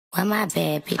Why my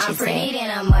bad bitches I'm pretty than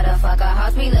a motherfucker,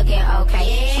 hoes be looking okay.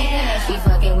 Yeah. She think she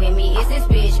fucking with me, is this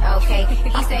bitch okay?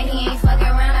 He say he ain't fucking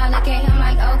around, I look at him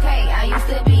like okay. I used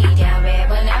to be down bad,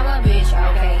 but now a bitch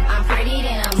okay. I'm pretty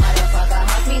than a motherfucker,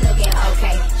 hoes be looking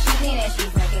okay. She think that she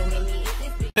fucking with me, is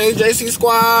this bitch. Hey JC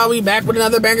Squad, we back with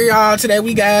another banger, y'all. Today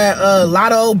we got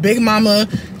Lotto, Big Mama,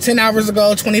 10 hours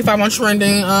ago, 25 on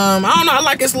trending. I don't know, I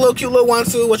like this little cute little one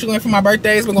too. What you going for my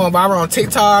birthday? It's been going viral on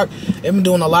TikTok. They've been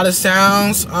doing a lot of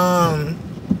sounds.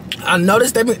 I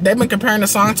noticed they've been comparing the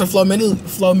song to Flo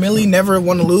Milli, Never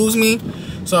Wanna Lose Me.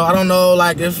 So I don't know,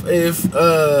 like if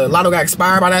Lotto got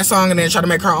inspired by that song and then try to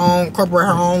make her own, incorporate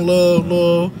her own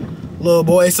little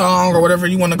boy song or whatever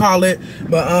you want to call it.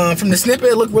 But from the snippet,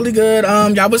 it looked really good.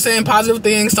 Y'all was saying positive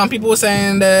things. Some people were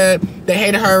saying that they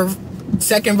hated her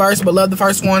second verse but loved the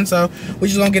first one, so we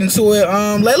just gonna get into it.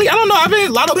 Lately, I don't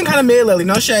know, Lotto been kind of mid lately.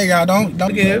 No shade, y'all. Don't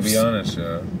give. Be honest,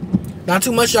 y'all. Not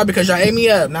too much, y'all, because y'all ate me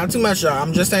up. Not too much, y'all.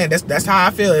 I'm just saying that's how I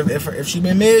feel. If she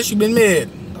been mid, she been mid.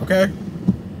 Okay.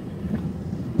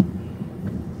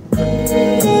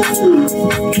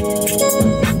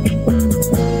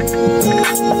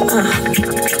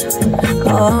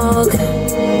 Okay.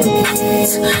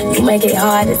 You make it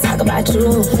hard to talk about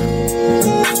you.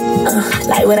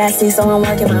 Like what I see, so I'm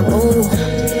working my move.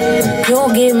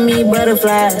 You give me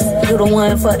butterflies. You the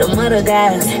one for the mother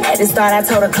guys. At the start, I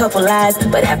told a couple lies,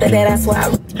 but after that, I swear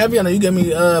I... Heavy on that. You give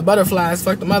me butterflies.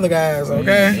 Fuck the mother guys.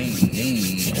 Okay.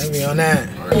 Heavy on that.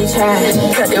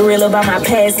 Try cut the real about my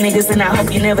past niggas, and I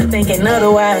hope you never thinking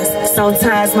otherwise.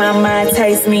 Sometimes my mind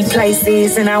takes me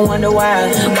places, and I wonder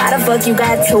why. Why the fuck you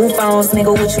got two phones,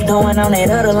 nigga? What you doing on that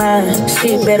other line?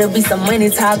 Shit better be some money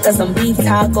talk or some beef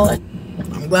talk or...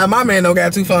 Glad my man don't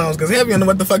got two phones, because Heavy on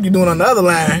what the fuck you doing on the other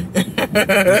line. You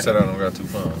said I don't got two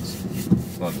phones.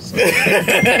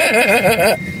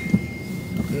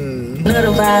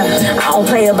 Little vibe. I don't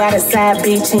play about a side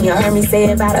bitch, and you heard me say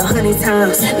it about 100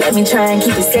 times. Let me try and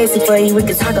keep it sexy for you. We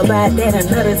can talk about that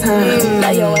another time.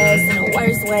 Lay your ass in the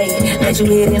worst way. Let you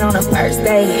hit it on the first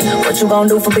day. What you gonna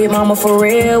do for Big Mama for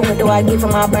real? What do I get for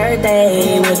my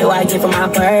birthday? What do I get for my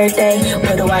birthday?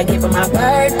 What do I get for my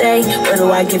birthday? What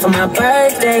do I get for my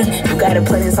birthday? You gotta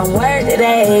put in some work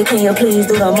today. Can you please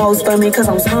do the most for me? Cause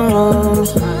I'm strong.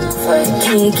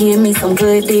 Can you give me some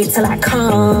good dick till I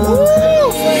come?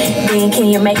 Then can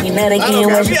you make me nut again?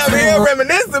 What you over here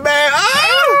reminiscing, man?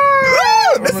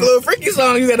 Oh, this a little freaky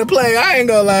song you gotta play. I ain't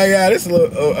gonna lie, y'all. This is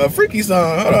a freaky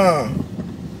song. Hold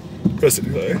on. Press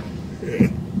it, play. Yeah.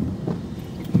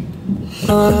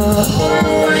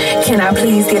 Can I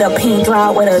please get a pink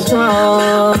cloud with a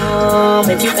drum?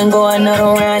 If you can go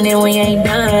another round, then we ain't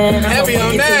done. Heavy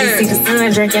on that. See the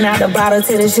sun drinking out the bottle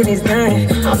till the shit is done.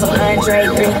 On some Andre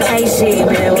 3K shit,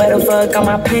 man. Where the fuck are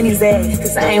my pennies at?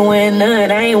 Cause I ain't wearing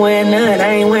none. I ain't wearing none. I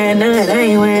ain't wearing none. I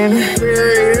ain't wearing none.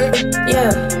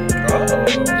 Yeah.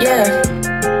 Yeah.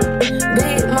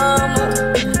 Big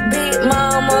mama, big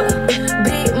mama,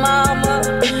 big mama,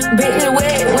 big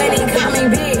wet when he coming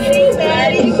big.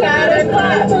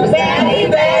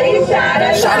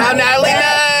 Shout out Natalie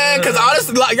Nunn, cause all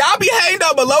this, like, y'all be hating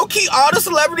though, but low key all the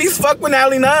celebrities fuck with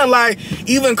Natalie Nunn. Like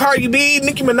even Cardi B,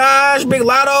 Nicki Minaj, Big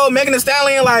Lotto, Megan Thee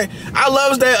Stallion. Like I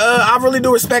loves that. I really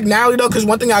do respect Natalie though, cause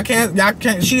one thing y'all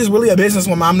can't. She is really a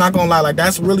businesswoman. I'm not gonna lie. Like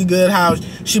that's really good how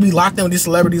she be locked in with these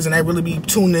celebrities and they really be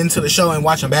tuned into the show and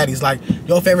watching baddies. Like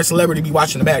your favorite celebrity be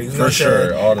watching the baddies. You know for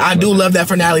sure. I do love that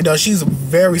for Natalie though. She's a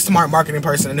very smart marketing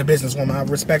person and a businesswoman. I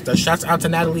respect her. Shouts out to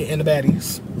Natalie and the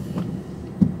baddies.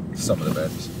 Some of the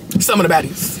baddies. Some of the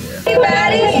baddies. Yeah,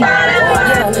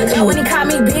 when he call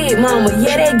me Big Mama,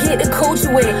 yeah, they get the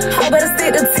coochie wet. I better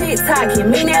stick to TikTok, you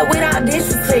mean that without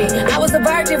disrespect. I was a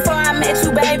virgin before I met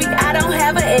you, baby, I don't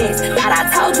have an ex. Thought I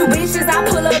told you bitches I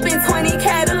pull up in 20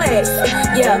 Cadillacs.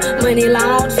 Yeah, money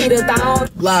long, cheetah thong.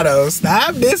 Lotto,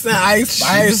 stop dissing Ice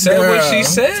Spice, she said girl. what she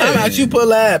said. Talking about you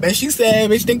pull up, and she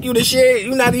said, bitch, think you the shit,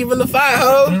 you not even the fight,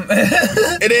 hoe.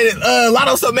 And then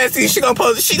Lotto so messy, she gonna buy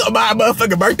a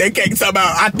motherfucking birthday cake talking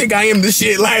about, I think I am the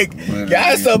shit. Like,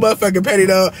 y'all so motherfucking petty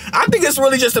though. I think it's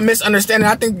really just a misunderstanding.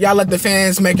 I think y'all let the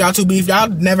fans make y'all two beef. Y'all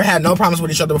never had no problems with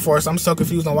each other before, so I'm so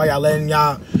confused on why y'all letting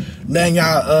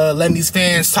these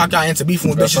fans talk y'all into beefing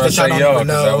with bitches that y'all don't even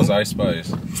know. That was Ice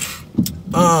Spice.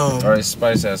 Ice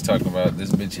Spice ass talking about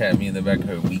this bitch had me in the back of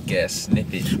her weak ass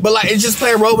snippet. But like it just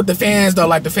play a role with the fans though,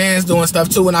 like the fans doing stuff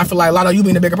too. And I feel like Lotto, you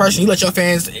being a bigger person, you let your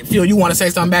fans feel you want to say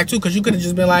something back too, because you could have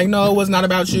just been like, no, it was not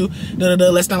about you.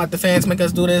 Let's not let the fans make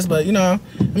us do this. But you know,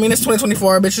 I mean, it's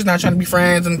 2024. Bitches not trying to be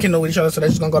friends and kindle with each other, so they're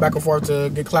just gonna go back and forth to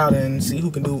get clout and see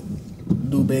who can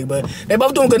do big. But they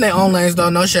both doing good in their own lanes though.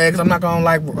 No shade, because I'm not gonna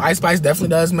like Ice Spice definitely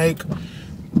does make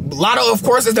Lotto, of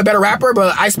course, is the better rapper,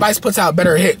 but Ice Spice puts out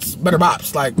better hits, better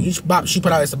bops. Like, each bop she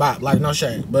put out is a bop. Like, no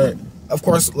shade. But, of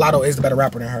course, Lotto is the better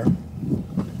rapper than her.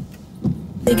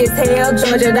 Niggas hell,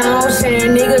 Georgia don't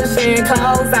sharing niggas sharing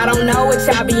clothes. I don't know what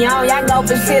y'all be on. Y'all go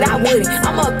for shit, I wouldn't.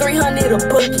 I'm up 300 a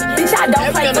bookie. Bitch, I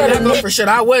don't play for the go for shit,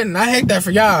 I wouldn't. I hate that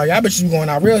for y'all. Y'all bitches be going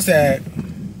out real sad.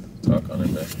 Talk on it,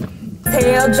 man.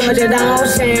 Hell, Georgia don't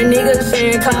sharing niggas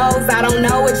sharing clothes. I don't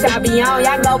know what y'all be on.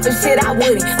 Y'all go for shit, I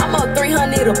wouldn't. I'm up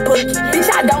 300 a bookie. Bitch,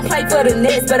 I don't play for the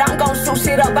Nets, but I'm gon' shoot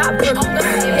shit up by Brooklyn.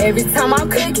 Every time I'm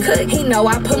cooking, he know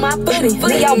I put my foot in.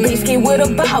 Leo bitch get with a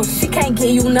boss. She can't give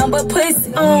you number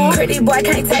pussy. Pretty boy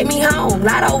can't take me home.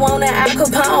 Lotto want an Al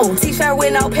Capone. T-shirt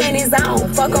with no panties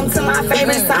on. Fuck him to my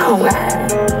favorite song.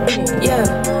 Yeah.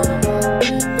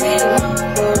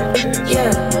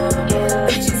 Yeah.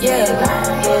 Yeah.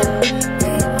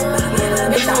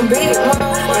 Bitch, I'm big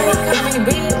mama. He call me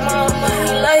big mama.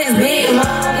 He love his big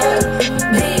mama.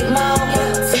 Big mama.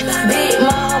 Big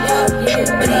mama.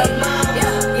 Yeah. Big mama.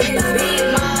 Yeah. Big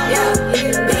mama.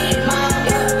 Yeah. Big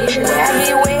mama. Yeah. I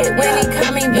get wet when he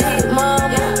call me big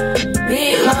mama.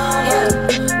 Big mama.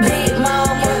 Big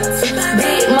mama.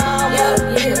 Big mama.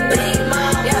 Yeah. Big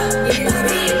mama. Yeah.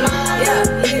 Big mama.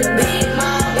 Yeah. Big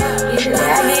mama. Yeah.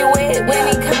 I get wet when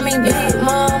he call me big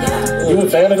mama. You a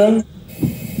fan of them?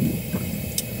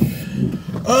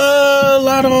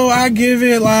 Lotto, I give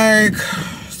it like,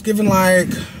 it's giving like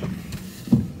a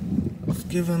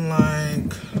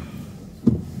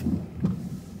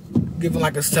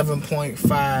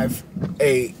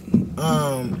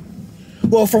 7.58.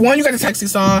 Well, for one, you got the Taxi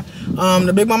song,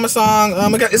 the Big Mama song.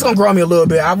 It's gonna grow on me a little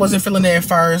bit. I wasn't feeling it at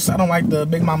first. I don't like the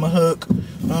Big Mama hook.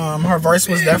 Her verse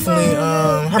was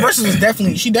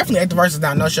definitely, she definitely ate the verses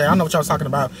down. No shade. I don't know what y'all was talking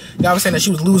about. Y'all was saying that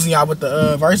she was losing y'all with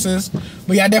the verses.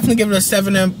 But yeah, I definitely give it a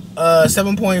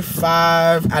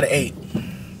 7.5 out of 8.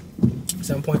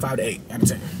 7.5 to 8 out of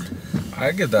 10.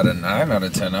 I give that a 9 out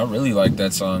of 10. I really like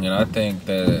that song, and I think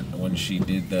that when she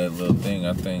did that little thing,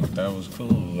 I think that was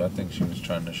cool. I think she was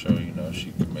trying to show, you know,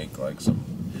 she could make like some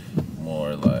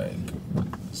more like,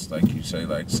 it's like you say,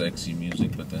 like sexy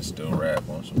music, but then still rap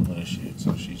on some hood shit.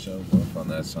 So she showed up on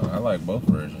that song. I like both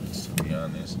versions, to be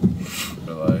honest.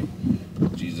 But like,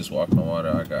 Jesus walking on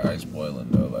water, I got ice boiling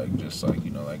though. Like, just like,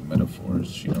 you know, like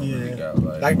metaphors. She don't really got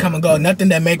like come and go. Nothing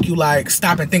that make you like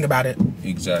stop and think about it.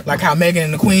 Exactly. Like how Megan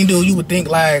and the Queen do. You would think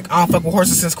like, I don't fuck with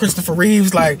horses since Christopher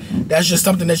Reeves. Like, that's just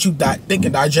something that you think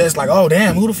and digest. Like, oh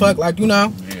damn, who the fuck? Like, you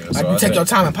know, yeah, like you take your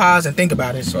time and pause and think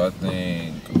about it. So I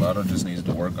think Lotto just needs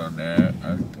to work on that.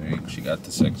 I think she got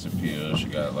the sex appeal. She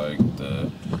got like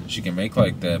she can make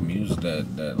like that music,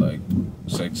 that like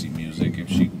sexy music. If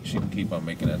she can keep on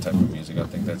making that type of music, I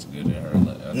think that's good in her.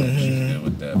 I think she's good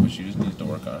with that, but she just needs to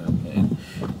work on her pen.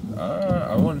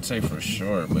 I wouldn't say for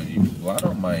sure, but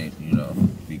Lotto might, you know,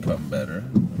 become better.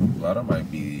 Lotto might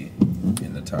be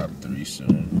in the top 3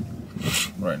 soon.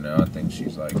 Right now, I think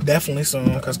she's like definitely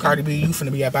soon, because Cardi B, you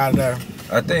finna be up out of there.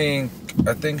 I think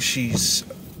she's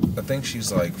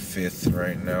like 5th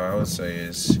right now. I would say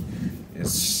it's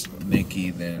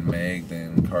Nicki, then Meg,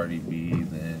 then Cardi B,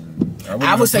 then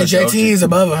I would say JT is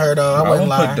above her though. I wouldn't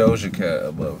lie. I would put Doja Cat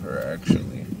above her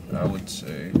actually. I would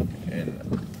say,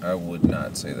 and I would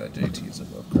not say that JT is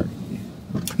above Cardi B.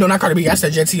 No, not Cardi B. I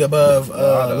said JT above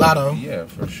Lotto. Yeah,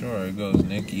 for sure. It goes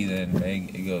Nicki, then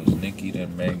Meg. It goes Nicki,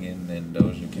 then Megan, then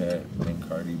Doja Cat, then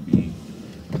Cardi B,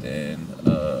 then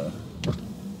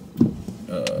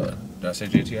did I say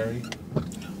JT already?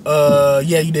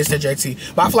 Yeah, you did say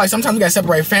JT. But I feel like sometimes we gotta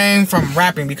separate fame from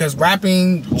rapping, because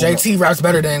rapping, JT raps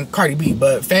better than Cardi B.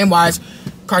 But fame-wise,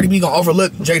 Cardi B gonna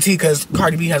overlook JT because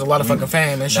Cardi B has a lot of fucking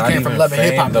fame, and she came from Love and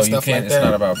Hip Hop and stuff like that. It's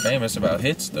not about fame, it's about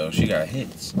hits though. She got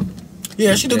hits.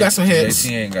 Yeah, she do got some hits.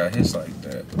 JT ain't got hits like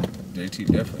that.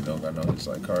 JT definitely don't got no hits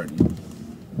like Cardi.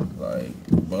 Like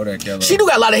Bodak Yellow. She do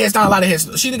got a lot of hits, not a lot of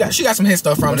hits. She got some hits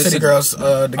though from City Girls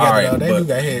together though. They do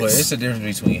got hits. But it's a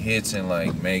difference between hits and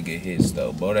like mega hits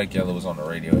though. Bodak Yellow was on the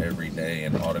radio every day,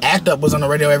 and all the Act Up was on the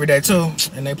radio every day too,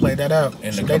 and they played that out.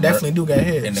 And they definitely do got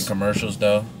hits. In the commercials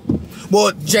though.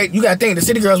 Well, Jake, you gotta think the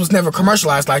City Girls was never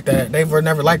commercialized like that. They were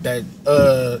never like that.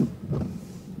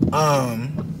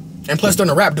 And plus they're in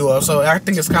a rap duo, so I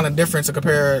think it's kind of different to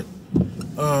compare.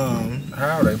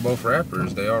 How they both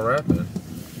rappers? They all rapping.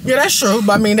 Yeah, that's true.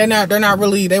 But I mean,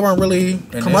 they weren't really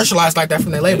commercialized like that from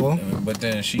their label. But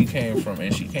then she came from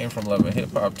Love and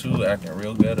Hip Hop too, acting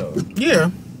real ghetto.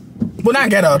 Yeah, well, not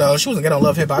ghetto though. She wasn't ghetto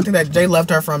Love Hip Hop. I think that Jay loved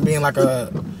her from being like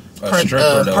a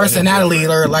personality,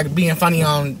 or like being funny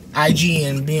on IG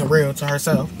and being real to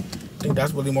herself. I think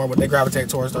that's really more what they gravitate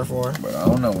towards her for. But I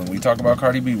don't know. When we talk about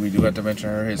Cardi B, we do have to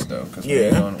mention her hits though. Cause we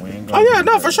ain't going oh yeah,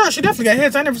 no, for sure. She definitely got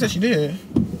hits. I never said she did.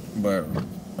 But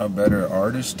a better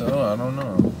artist though, I don't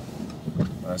know.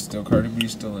 Cardi B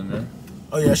still in there.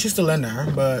 Oh yeah, she's still in there,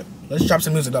 but let's drop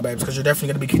some music though, babes, because you're definitely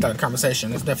gonna be kicked out of the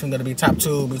conversation. It's definitely gonna be top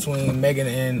 2 between Megan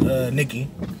and Nicki,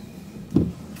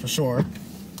 for sure.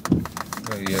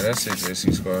 Oh yeah, that's it,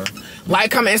 Jesse Squad.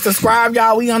 Like, comment, and subscribe,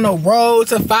 y'all. We on the road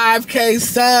to 5K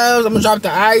subs. I'm gonna drop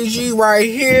the IG right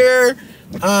here.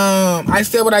 I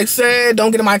said what I said.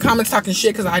 Don't get in my comments talking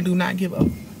shit, because I do not give a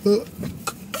fuck.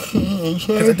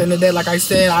 Because at the end of the day, like I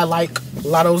said, I like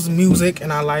Latto's music,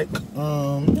 and I like,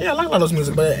 yeah, I like Latto's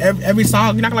music. But every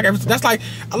song, you're not gonna like every. That's like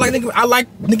I like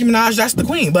Nicki Minaj. That's the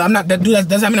queen. But I'm not that dude. That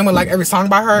doesn't mean I'm gonna like every song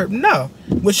by her. No,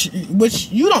 which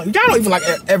you don't. Y'all don't even like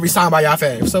every song by y'all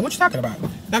fave. So what you talking about? You're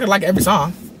not gonna like every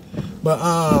song. But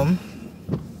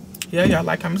yeah, y'all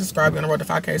like, comment, subscribe. We're on the road to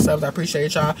 5K subs. I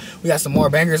appreciate y'all. We got some more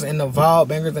bangers in the vault,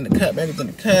 bangers in the cut.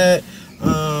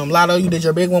 Latto, you did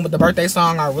your big one with the birthday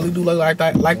song. I really do like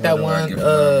that one.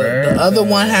 The other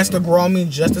one has to grow on me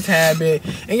just a tad bit.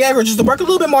 And yeah, just to work a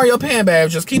little bit more on your pen, babe.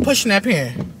 Just keep pushing that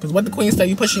pen. Because what the queen said,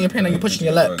 you pushing your pen and you pushing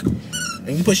your luck. And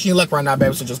you pushing your luck right now,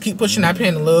 babe. So just keep pushing that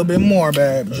pen a little bit more,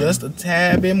 babe. Just a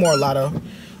tad bit more, Latto.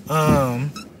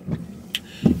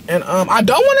 And I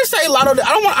don't want to say Latto.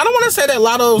 I don't want to say that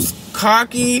Latto's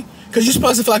cocky, because you're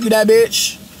supposed to feel like you that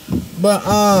bitch. But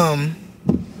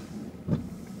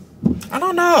I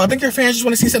don't know. I think your fans just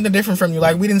want to see something different from you.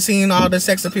 Like, we didn't see all the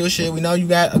sex appeal shit. We know you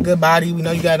got a good body. We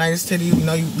know you got nice titties. We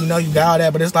know you got all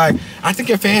that. But it's like, I think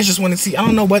your fans just want to see. I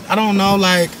don't know, like, I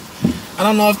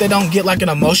don't know if they don't get like an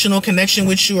emotional connection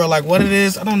with you, or like what it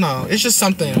is. I don't know. It's just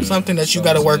something that you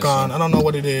got to work on. I don't know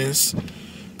what it is.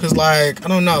 Cause like, I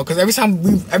don't know. Cause every time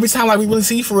like we really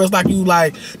see you for real, it's like you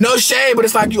like, no shade, but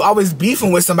it's like you always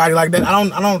beefing with somebody like that. I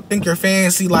don't think your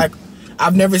fans see, like,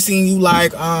 I've never seen you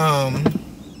like,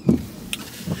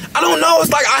 I don't know.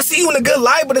 It's like, I see you in a good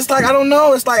light, but it's like, I don't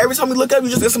know. It's like every time we look up, you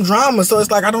just get some drama. So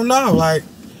it's like, I don't know. Like,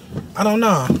 I don't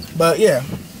know. But yeah.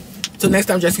 Till next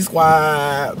time, Jesse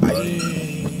Squad. Bye.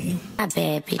 I'm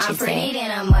pretty than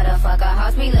a motherfucker.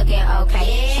 Hoes be looking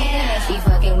okay. She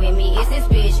fucking with me. Is this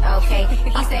bitch okay?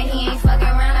 He